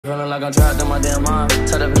Feeling like I'm trapped in my damn mind.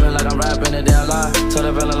 Tell the feeling like I'm rapping a damn lie. Tell the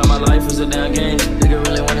feeling like my life is a damn game. Nigga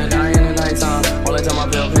really wanna die in the nighttime. Only time I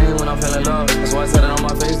feel pain when I'm feeling low. That's why I said it on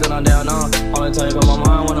my face that I'm down on. Only time you got my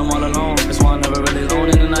mind when I'm all alone. That's why I'm never really alone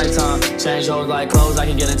in the nighttime. Change hoes like clothes, I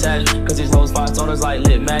can get attached. Cause these hoes fight stoners like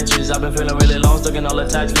lit matches. I've been feeling really lost, looking all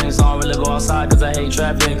attachments. I don't really go outside cause I hate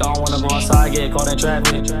traffic. I don't wanna go outside, get caught in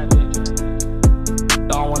traffic.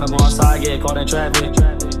 Don't wanna go outside, get caught in traffic.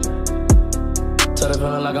 Tell the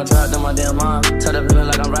feeling like I'm trapped in my damn mind. Tell the feeling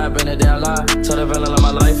like I'm rapping a damn lie. Tell the feeling like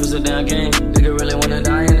my life is a damn game. Nigga really wanna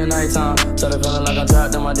die in the nighttime. Tell the feeling like I'm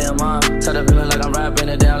trapped in my damn mind. Tell the feeling like I'm rapping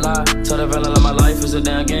a damn lie. Tell the feeling like my life is a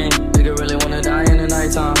damn game. Nigga really wanna die in the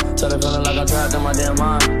nighttime. Tell the feeling like I'm trapped in my damn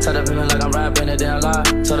mind. Tell the feeling like I'm rapping a damn lie.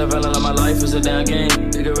 Tell the feeling like my life is a damn game.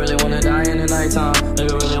 Nigga really wanna die in the nighttime.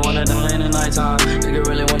 Nigga really wanna die in the nighttime. Nigga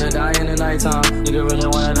really wanna die in the nighttime. Nigga really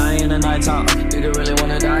wanna die in the nighttime. Nigga really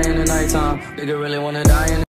wanna die in the nighttime. Nigga really wanna die in